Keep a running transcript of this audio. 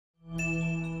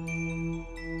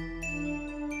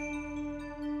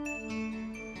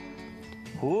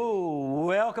Ooh,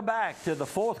 welcome back to the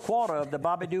fourth quarter of the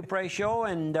Bobby Dupre Show,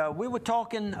 and we were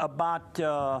talking about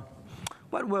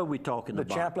what were we talking about?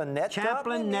 The Champlin Net Company.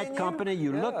 Champlin Net Company.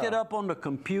 You looked it up on the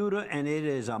computer, and it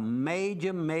is a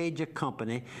major, major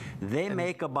company. They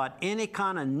make about any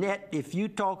kind of net. If you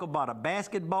talk about a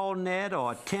basketball net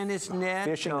or a tennis net.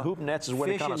 Fishing hoop nets is where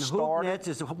they kind of started.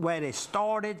 Fishing hoop nets is where they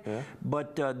started,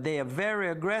 but they are very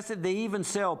aggressive. They even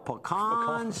sell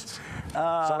pecans.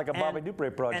 Sound like a Bobby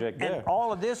Dupre project there. And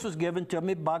all of this was given to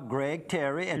me by Greg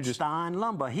Terry at Stein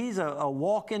Lumber. He's a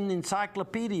walking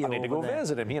encyclopedia. I need to go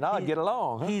visit him. He and I'd get along.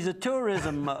 Huh? He's a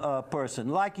tourism person,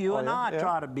 like you and I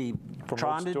try to be,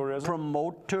 trying to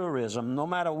promote tourism. No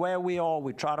matter where we are,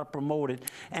 we try to promote it.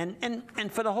 And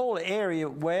for the whole area,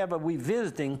 wherever we're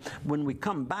visiting, when we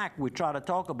come back, we try to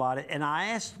talk about it. And I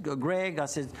asked Greg, I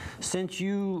said, since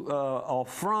you are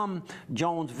from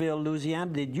Jonesville,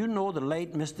 Louisiana, did you know the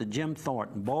late Mr. Jim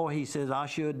Thornton? Boy, he says, I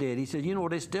sure did. He said, you know,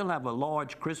 they still have a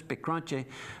large, crispy, crunchy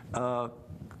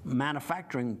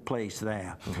manufacturing place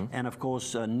there. And of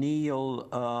course, Neil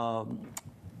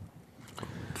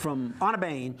from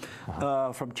Onabane,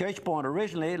 from Church Point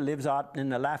originally, lives out in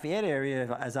the Lafayette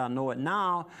area, as I know it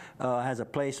now, has a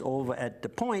place over at the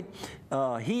Point.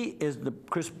 He is the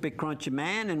crispy, crunchy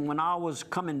man, and when I was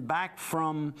coming back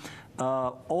from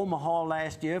Omaha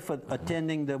last year for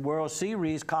attending the World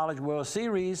Series, College World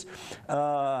Series,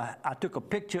 I took a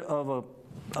picture of a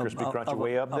Crispy Crunchy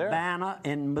way up there? Banner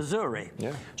in Missouri.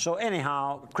 Yeah. So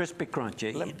anyhow, Crispy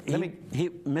Crunchy.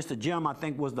 Mr. Jim, I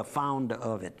think, was the founder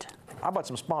of it. How about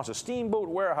some sponsors? Steamboat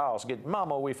Warehouse. Get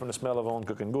mama away from the smell of own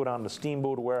cooking. Go down to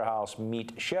Steamboat Warehouse.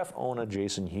 Meet chef owner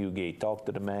Jason Hugate. Talk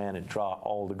to the man and try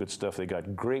all the good stuff. They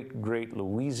got great, great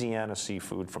Louisiana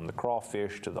seafood, from the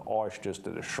crawfish to the oysters to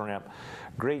the shrimp.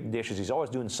 Great dishes. He's always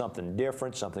doing something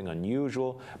different, something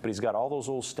unusual, but he's got all those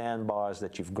old standbys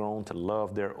that you've grown to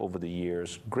love there over the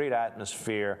years. Great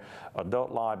atmosphere,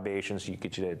 adult libations. You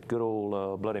get you that good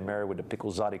old Bloody Mary with the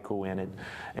pickle Zydeco in it,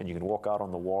 and you can walk out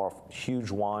on the wharf. Huge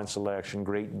wine selection,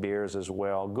 great beers as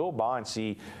well. Go by and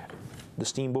see the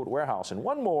Steamboat Warehouse. And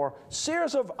one more,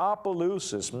 Sears of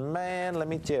Opelousas. Man, let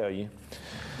me tell you.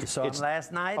 You saw him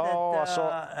last night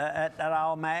at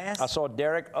our Mass? I saw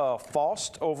Derek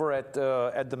Faust over at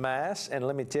the Mass, and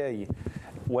let me tell you,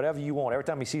 whatever you want. Every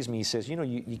time he sees me, he says, you know,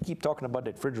 you keep talking about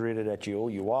that refrigerator that you owe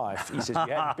your wife. He says,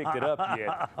 you haven't picked it up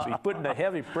yet. So he's putting a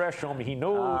heavy pressure on me. He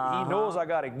knows I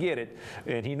got to get it,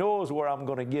 and he knows where I'm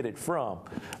going to get it from.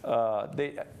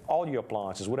 All your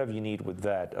appliances, whatever you need with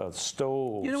that,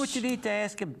 stoves. You know what you need to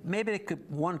ask him? Maybe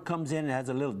one comes in and has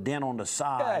a little dent on the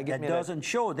side that doesn't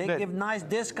show. They give nice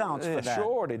discounts for that.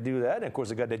 Sure, they do that. And of course,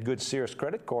 they got that good Sears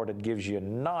credit card that gives you a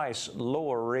nice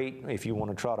lower rate if you want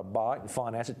to try to buy it and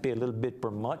finance it, pay a little bit per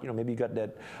month. You know, maybe you got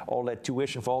all that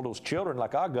tuition for all those children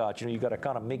like I got. You know, you got to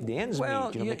kind of make the ends meet. You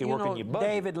know, make it work in your budget.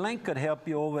 David Link could help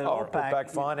you over at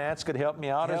OPAC Finance could help me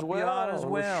out as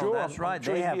well. Sure. That's right.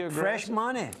 They have fresh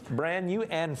money. Brand new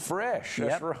and fresh.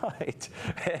 That's right.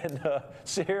 And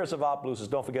Sears of Opelousas,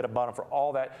 don't forget about them for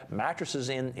all that. Mattresses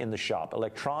in the shop,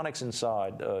 electronics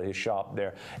inside his shop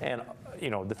there. And, you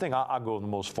know, the thing I go the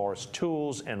most for is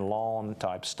tools and lawn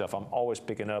type stuff. I'm always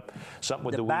picking up something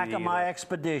with the back of my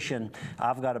Expedition,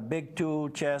 I've got a big tool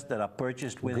chest that I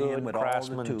purchased with him with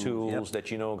Craftsman all the tools.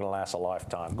 That you know are going to last a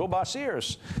lifetime. Go by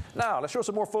Sears. Now, let's show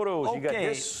some more photos. Okay, you got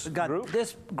this group?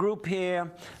 This group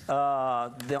here.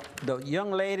 The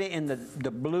young lady in the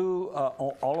blue,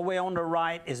 all the way on the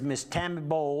right, is Miss Tammy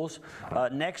Bowles.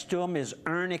 Next to him is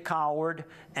Ernie Coward,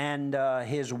 and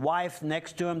his wife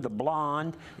next to him, the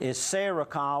blonde, is Sarah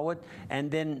Coward,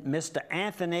 and then Mr.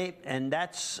 Anthony, and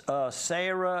that's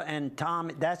Sarah and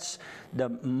Tommy. That's the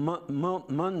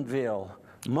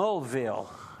Mulville.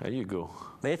 There you go.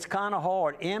 It's kind of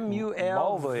hard.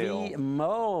 M-U-L-V,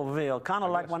 Mulville. Kind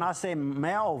of like when I say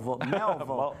Melville.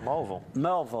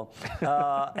 Mulville.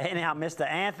 Anyhow, Mr.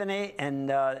 Anthony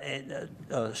and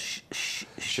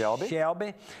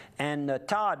Shelby, and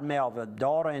Todd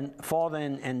Melville, father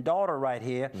and daughter right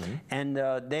here. And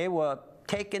they were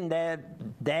taking their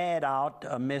dad out,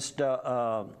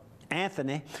 Mr.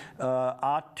 Anthony,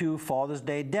 out to Father's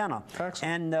Day dinner.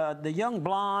 Excellent. And the young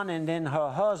blonde and then her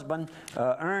husband,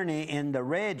 Ernie, in the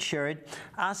red shirt,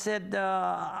 I said,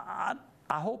 I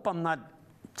hope I'm not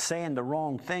saying the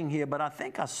wrong thing here, but I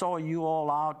think I saw you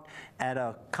all out at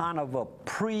a kind of a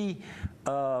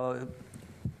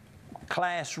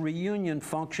class reunion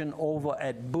function over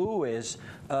at Bowie's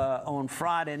on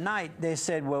Friday night. They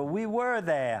said, well, we were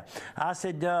there. I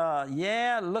said,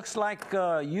 yeah, looks like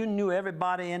you knew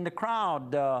everybody in the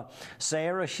crowd,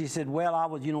 Sarah. She said, well, I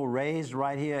was, you know, raised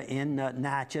right here in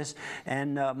Natchez.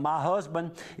 And my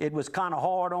husband, it was kind of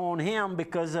hard on him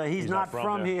because he's not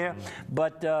from here.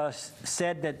 But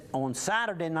said that on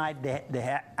Saturday night,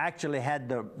 they actually had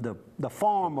the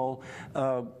formal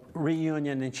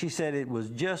reunion, and she said it was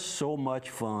just so much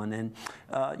fun. And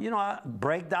you know, I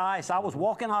break the ice. I was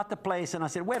walking out the place and I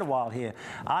said, wait a while here,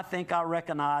 I think I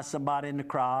recognize somebody in the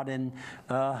crowd. And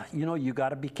you know, you got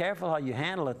to be careful how you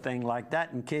handle a thing like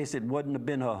that in case it wouldn't have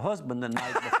been her husband the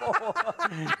night before.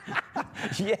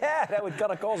 Yeah, that would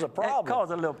kind of cause a problem. It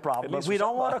caused a little problem, but we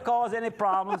don't want to cause any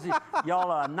problems.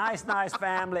 Y'all are a nice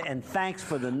family, and thanks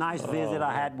for the nice visit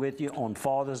I had with you on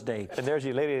Father's Day. And there's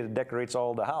your lady that decorates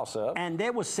all the house up. And they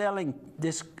were selling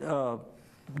this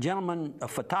gentleman, a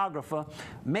photographer,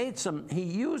 made some, he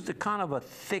used a kind of a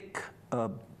thick...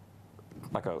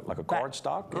 like a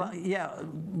cardstock? Yeah,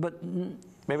 but...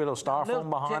 Maybe a little styrofoam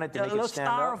behind it to make it stand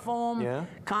up? A little styrofoam,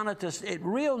 kind of just,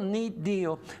 real neat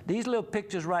deal. These little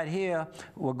pictures right here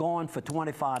were going for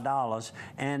 $25,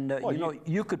 and well, you know,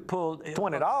 you could pull...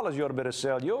 $20, you ought to better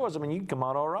sell yours. I mean, you can come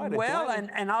out all right. Well,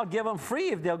 and I'll give them free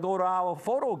if they'll go to our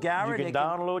photo gallery. You can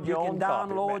download your own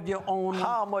copy. You can download your own.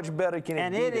 How much better can it be?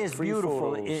 And it is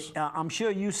beautiful. I'm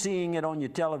sure you're seeing it on your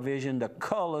television, the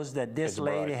colors that this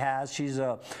lady has. She's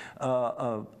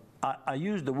I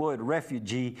use the word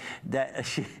refugee, that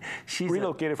she's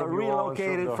relocated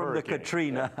from the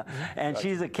Katrina, and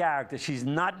she's a character. She's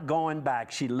not going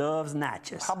back. She loves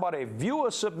Natchez. How about a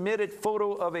viewer-submitted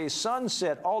photo of a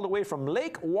sunset all the way from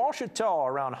Lake Washita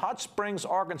around Hot Springs,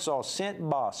 Arkansas, sent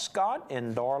by Scott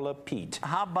and Darla Pete.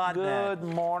 How about that?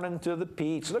 Good morning to the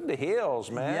Pete's. Look at the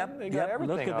hills, man. Yep, they got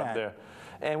everything out there.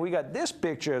 And we got this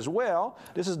picture as well.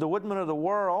 This is the Woodman of the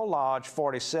World, Lodge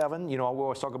 47. You know, we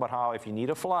always talk about how if you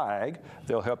need a flag,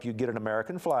 they'll help you get an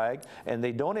American flag. And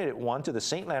they donated one to the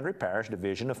St. Landry Parish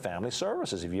Division of Family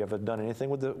Services. If you ever done anything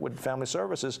with Family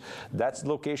Services, that's the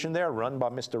location there, run by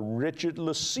Mr. Richard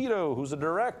Lucido, who's the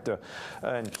director.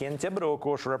 And Ken Thibodeau, of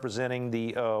course, representing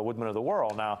the Woodman of the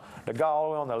World. Now, the guy all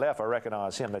the way on the left, I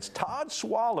recognize him. That's Todd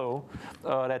Swallow.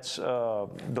 That's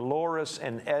Dolores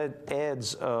and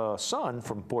Ed's son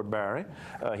from Port Barry.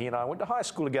 He and I went to high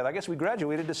school together. I guess we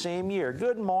graduated the same year.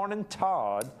 Good morning,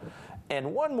 Todd.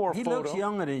 And one more photo. He looks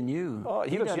younger than you.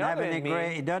 He looks younger than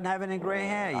me. He doesn't have any gray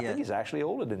hair yet. I think he's actually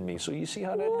older than me. So you see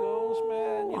how that goes,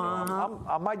 man.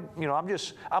 You know,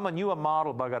 I'm a newer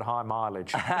model, but I got high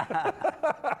mileage.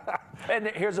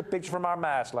 And here's a picture from our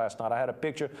Mass last night. I had a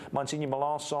picture, Monsignor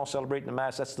Melançon celebrating the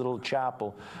Mass. That's the little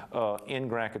chapel in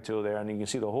Grand Coteau there. And you can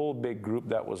see the whole big group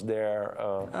that was there.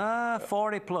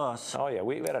 40 plus. Oh, yeah.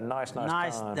 We had a nice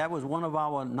time. That was one of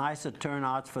our nicer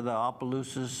turnouts for the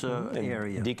Opelousas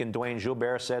area. Deacon Dwayne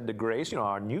Gilbert said the grace. You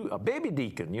know, a baby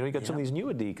deacon. You know, you got some of these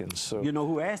newer deacons. So. You know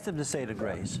who asked him to say the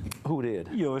grace? Who did?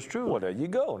 Yours truly. Well, there you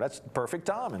go. That's perfect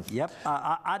timing. Yep.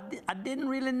 I didn't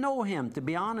really know him, to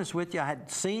be honest with you. I had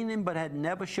seen him, but had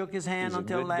never shook his hand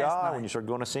until last night. When you start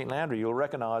going to St. Landry, you'll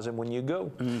recognize him when you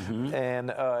go. Mm-hmm.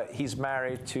 And he's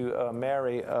married to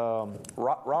Mary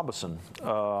Robinson.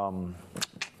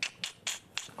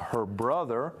 Her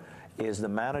brother is the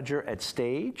manager at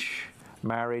Stage.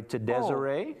 Married to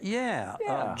Desiree.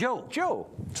 Oh, Joe. Joe.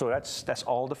 So that's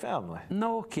all the family.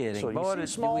 No kidding. So you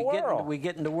see, small world. We're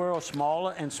getting the world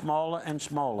smaller and smaller and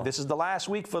smaller. This is the last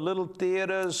week for Little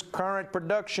Theater's current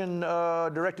production,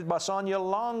 directed by Sonia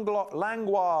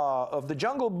Langlois of The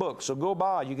Jungle Book. So go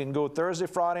by. You can go Thursday,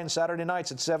 Friday, and Saturday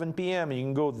nights at 7 p.m. And you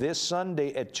can go this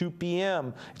Sunday at 2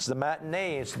 p.m. It's the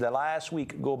matinee. It's the last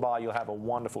week. Go by. You'll have a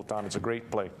wonderful time. It's a great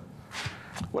play.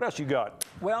 What else you got?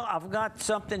 Well, I've got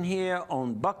something here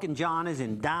on Buck and Johnny's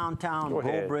in downtown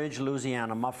Beaubridge,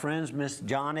 Louisiana. My friends, Miss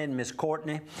Johnny and Miss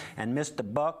Courtney and Mr.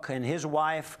 Buck and his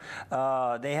wife,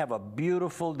 they have a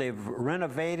beautiful, they've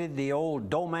renovated the old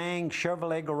Domingue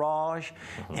Chevrolet garage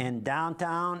in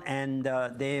downtown, and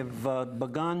they've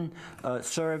begun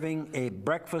serving a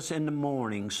breakfast in the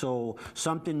morning, so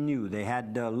something new. They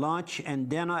had lunch and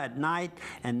dinner at night,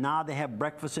 and now they have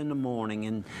breakfast in the morning,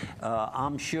 and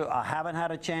I'm sure I haven't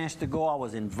had a chance to go. I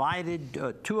was invited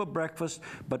to a breakfast,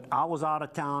 but I was out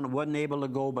of town, wasn't able to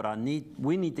go, but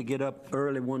we need to get up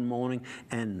early one morning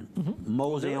and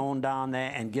mosey on down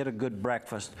there and get a good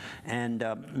breakfast. And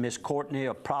Miss Courtney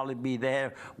will probably be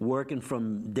there working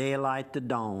from daylight to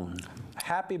dawn.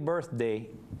 Happy birthday,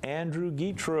 Andrew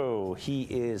Guitro. He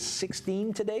is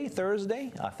 16 today,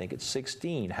 Thursday. I think it's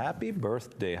 16. Happy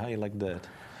birthday. How you like that?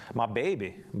 My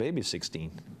baby's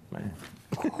 16, man.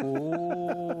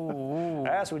 Oh.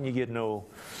 That's when you get no.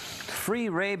 Free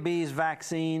rabies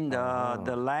vaccine,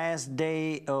 the last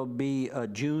day will be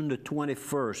June the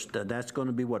 21st. That's going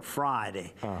to be what,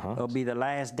 Friday. It'll be the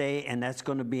last day, and that's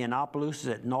going to be in Opelousas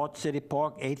at North City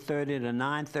Park, 8:30 to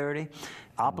 9:30.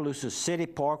 Opelousas City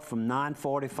Park from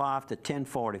 9:45 to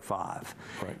 10:45.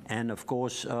 Right. And of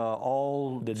course,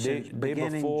 all The day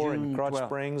before in Crotch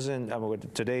Springs, and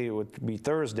today would be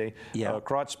Thursday. Yeah.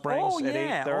 Crotch Springs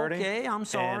at 8:30. Okay, I'm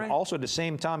sorry. And also at the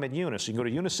same time at Eunice. You can go to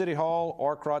Eunice City Hall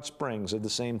or Crotch Springs at the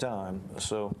same time.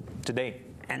 So today.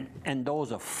 And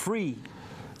those are free.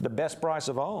 The best price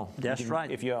of all. That's right.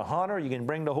 If you're a hunter, you can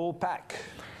bring the whole pack.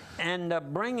 And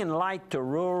bringing light to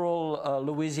rural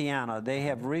Louisiana, they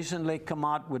have recently come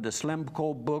out with the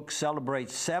Slimco book,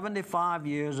 celebrates 75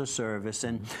 years of service.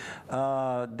 And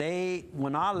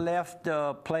when I left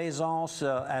Plaisance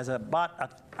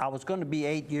I was going to be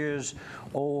 8 years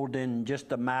old in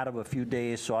just a matter of a few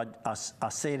days, so I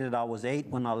say that I was 8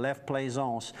 when I left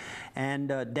Plaisance. And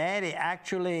Daddy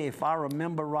actually, if I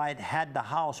remember right, had the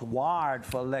house wired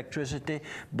for electricity,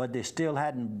 but they still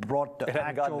hadn't brought the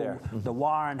the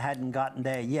wiring hadn't gotten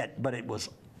there yet, but it was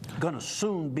going to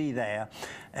soon be there.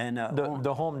 And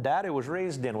the home Daddy was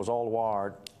raised in was all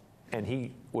wired, and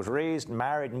he was raised,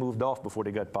 married, and moved off before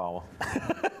they got power.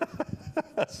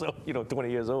 So, 20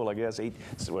 years old, I guess,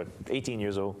 18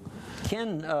 years old.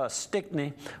 Ken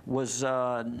Stickney was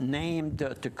named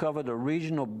to cover the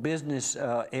regional business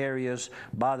areas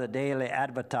by the Daily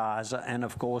Advertiser, and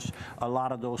of course, a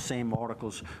lot of those same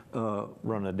articles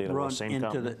run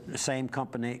into the same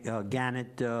company,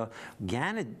 Gannett.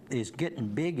 Gannett is getting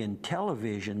big in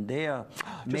television. They are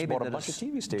just bought a bunch of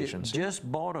TV stations. Just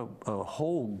bought a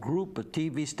whole group of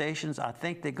TV stations. I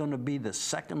think they're going to be the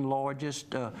second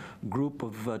largest group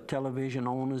of television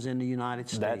owners in the United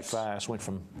States. That fast, went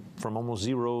from almost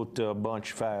zero to a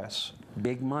bunch fast.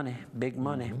 Big money, big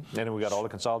money. And then we got all the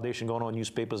consolidation going on,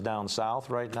 newspapers down south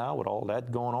right now with all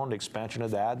that going on, the expansion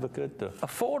of the Advocate.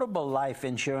 Affordable life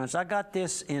insurance. I got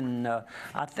this in,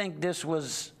 I think this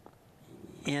was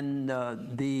in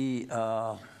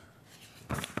the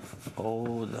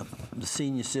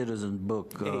senior citizen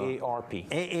book. AARP.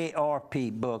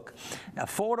 AARP book.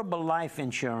 Affordable life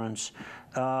insurance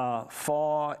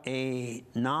for a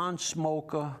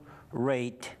non-smoker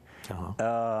rate.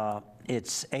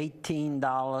 It's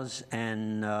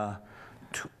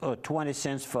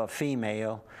 $18.20 for a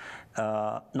female.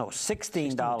 No,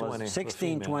 $16.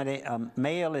 $16.20.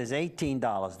 Male is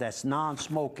 $18. That's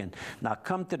non-smoking. Now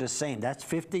come to the same. That's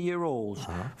 50-year-olds.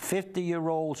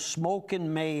 50-year-old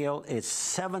smoking male is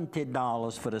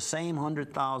 $70 for the same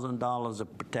 $100,000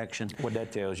 of protection. What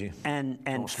that tells you? And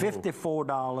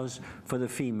 $54 for the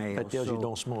female. That tells you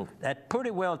don't smoke. That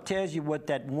pretty well tells you what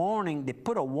that warning. They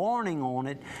put a warning on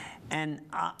it, and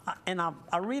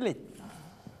I really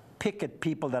pick at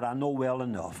people that I know well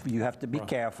enough. You have to be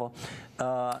careful.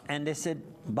 And they said,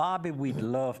 Bobby, we'd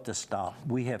love to stop.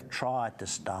 We have tried to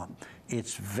stop.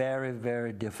 It's very,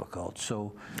 very difficult.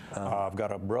 So I've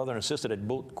got a brother and sister that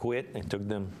both quit. It took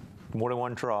them more than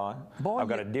one try. Boy, I've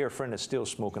got a dear friend that's still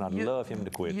smoking. I'd love him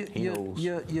to quit. He knows.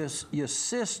 Your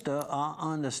sister, I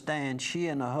understand, she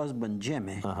and her husband,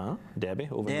 Jimmy. Debbie,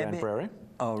 over in Grand Prairie.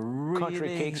 Really,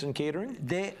 Country Cakes and Catering?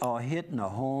 They are hitting a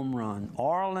home run.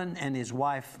 Arlen and his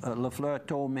wife, LaFleur,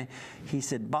 told me, he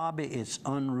said, Bobby, it's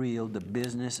unreal, the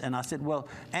business. And I said, well,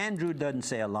 Andrew doesn't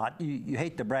say a lot. You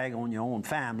hate to brag on your own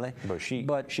family. But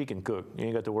she can cook. You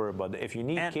ain't got to worry about that. If you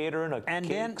need catering or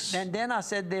cakes. Then I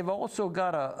said, they've also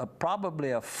got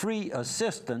probably a free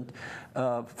assistant,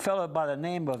 a fellow by the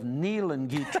name of Neil and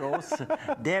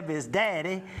Gitros. Debbie's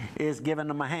daddy is giving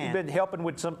them a hand. You've been helping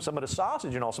with some of the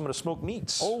sausage and all, some of the smoked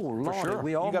meats. Oh, Lord, sure.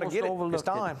 We almost overlooked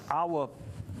it. Our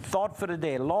thought for the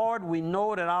day. Lord, we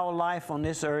know that our life on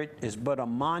this earth is but a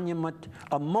moment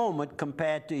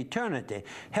compared to eternity.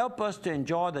 Help us to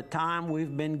enjoy the time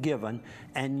we've been given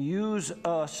and use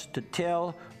us to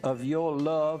tell of your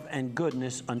love and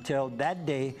goodness until that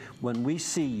day when we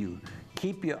see you.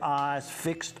 Keep your eyes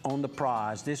fixed on the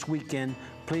prize. This weekend,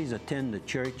 please attend the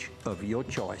church of your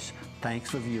choice. Thanks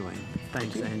for viewing.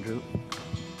 Thanks, Andrew.